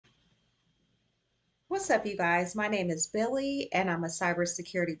What's up, you guys? My name is Billy, and I'm a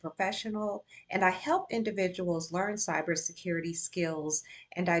cybersecurity professional, and I help individuals learn cybersecurity skills.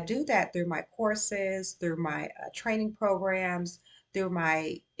 And I do that through my courses, through my training programs, through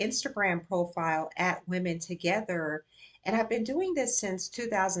my Instagram profile at Women Together. And I've been doing this since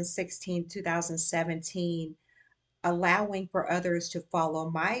 2016, 2017, allowing for others to follow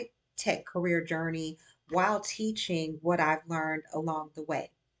my tech career journey while teaching what I've learned along the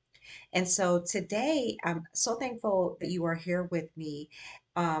way. And so today, I'm so thankful that you are here with me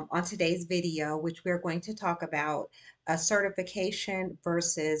on today's video, which we're going to talk about a certification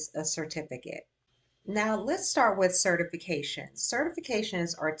versus a certificate. Now, let's start with certifications.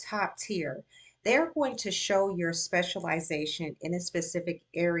 Certifications are top tier. They're going to show your specialization in a specific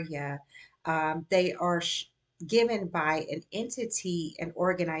area. They are given by an entity, an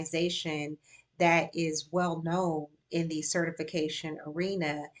organization that is well known in the certification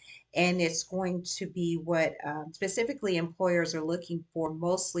arena. And it's going to be what specifically employers are looking for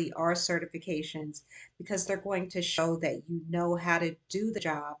mostly are certifications because they're going to show that you know how to do the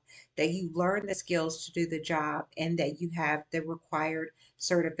job, that you learn the skills to do the job, and that you have the required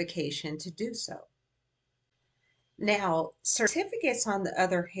certification to do so. Now, certificates, on the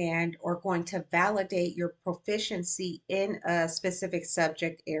other hand, are going to validate your proficiency in a specific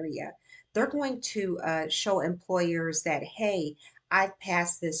subject area. They're going to show employers that, hey, I've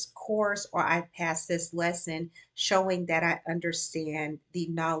passed this course or I've passed this lesson, showing that I understand the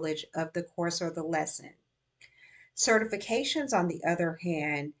knowledge of the course or the lesson. Certifications, on the other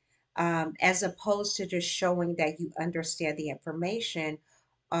hand, as opposed to just showing that you understand the information,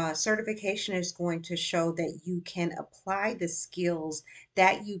 certification is going to show that you can apply the skills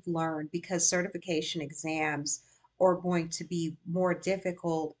that you've learned because certification exams are going to be more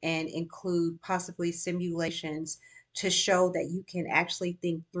difficult and include possibly simulations to show that you can actually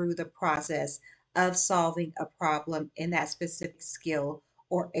think through the process of solving a problem in that specific skill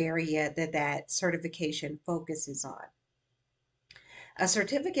or area that that certification focuses on. A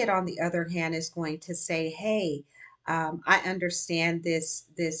certificate, on the other hand, is going to say, hey, I understand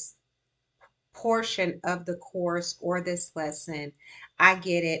this portion of the course or this lesson. I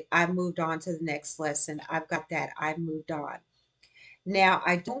get it. I moved on to the next lesson. I've got that. I moved on. Now,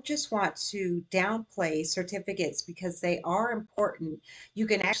 I don't just want to downplay certificates because they are important. You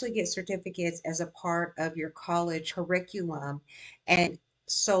can actually get certificates as a part of your college curriculum. And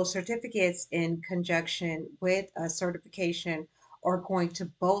so, certificates in conjunction with a certification are going to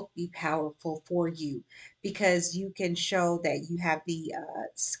both be powerful for you because you can show that you have the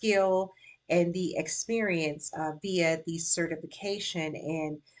skill and the experience via the certification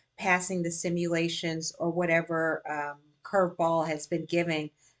and passing the simulations or whatever curveball has been given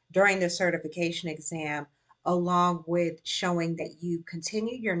during the certification exam, along with showing that you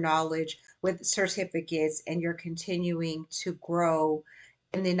continue your knowledge with certificates and you're continuing to grow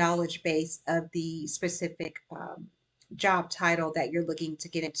in the knowledge base of the specific job title that you're looking to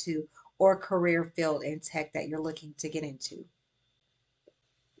get into or career field in tech that you're looking to get into.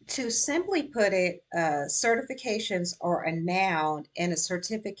 To simply put it, certifications are a noun and a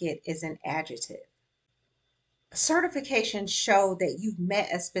certificate is an adjective. Certifications show that you've met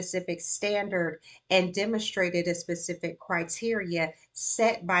a specific standard and demonstrated a specific criteria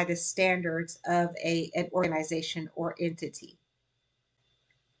set by the standards of an organization or entity.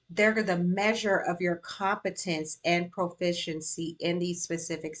 They're the measure of your competence and proficiency in these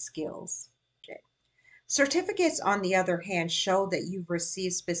specific skills. Okay. Certificates, on the other hand, show that you've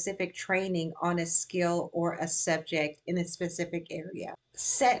received specific training on a skill or a subject in a specific area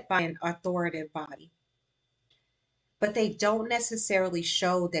set by an authoritative body, but they don't necessarily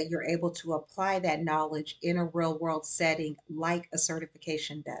show that you're able to apply that knowledge in a real world setting like a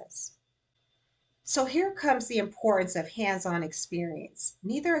certification does. So here comes the importance of hands-on experience.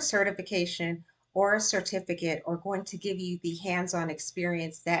 Neither a certification or a certificate are going to give you the hands-on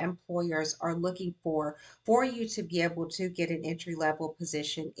experience that employers are looking for you to be able to get an entry-level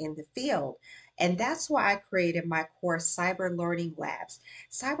position in the field. And that's why I created my course, Cyber Learning Labs.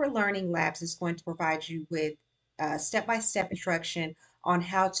 Cyber Learning Labs is going to provide you with step-by-step instruction on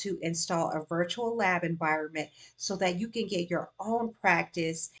how to install a virtual lab environment so that you can get your own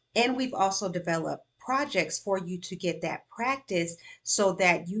practice. And we've also developed projects for you to get that practice so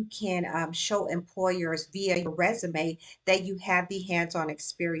that you can show employers via your resume that you have the hands-on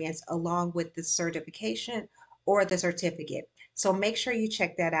experience along with the certification or the certificate. So make sure you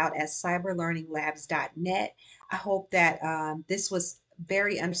check that out at cyberlearninglabs.net. I hope that this was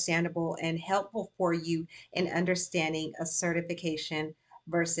very understandable and helpful for you in understanding a certification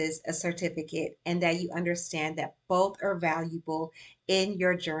versus a certificate, and that you understand that both are valuable in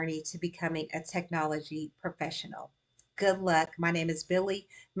your journey to becoming a technology professional. Good luck. My name is Billy.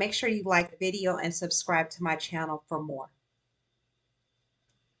 Make sure you like the video and subscribe to my channel for more.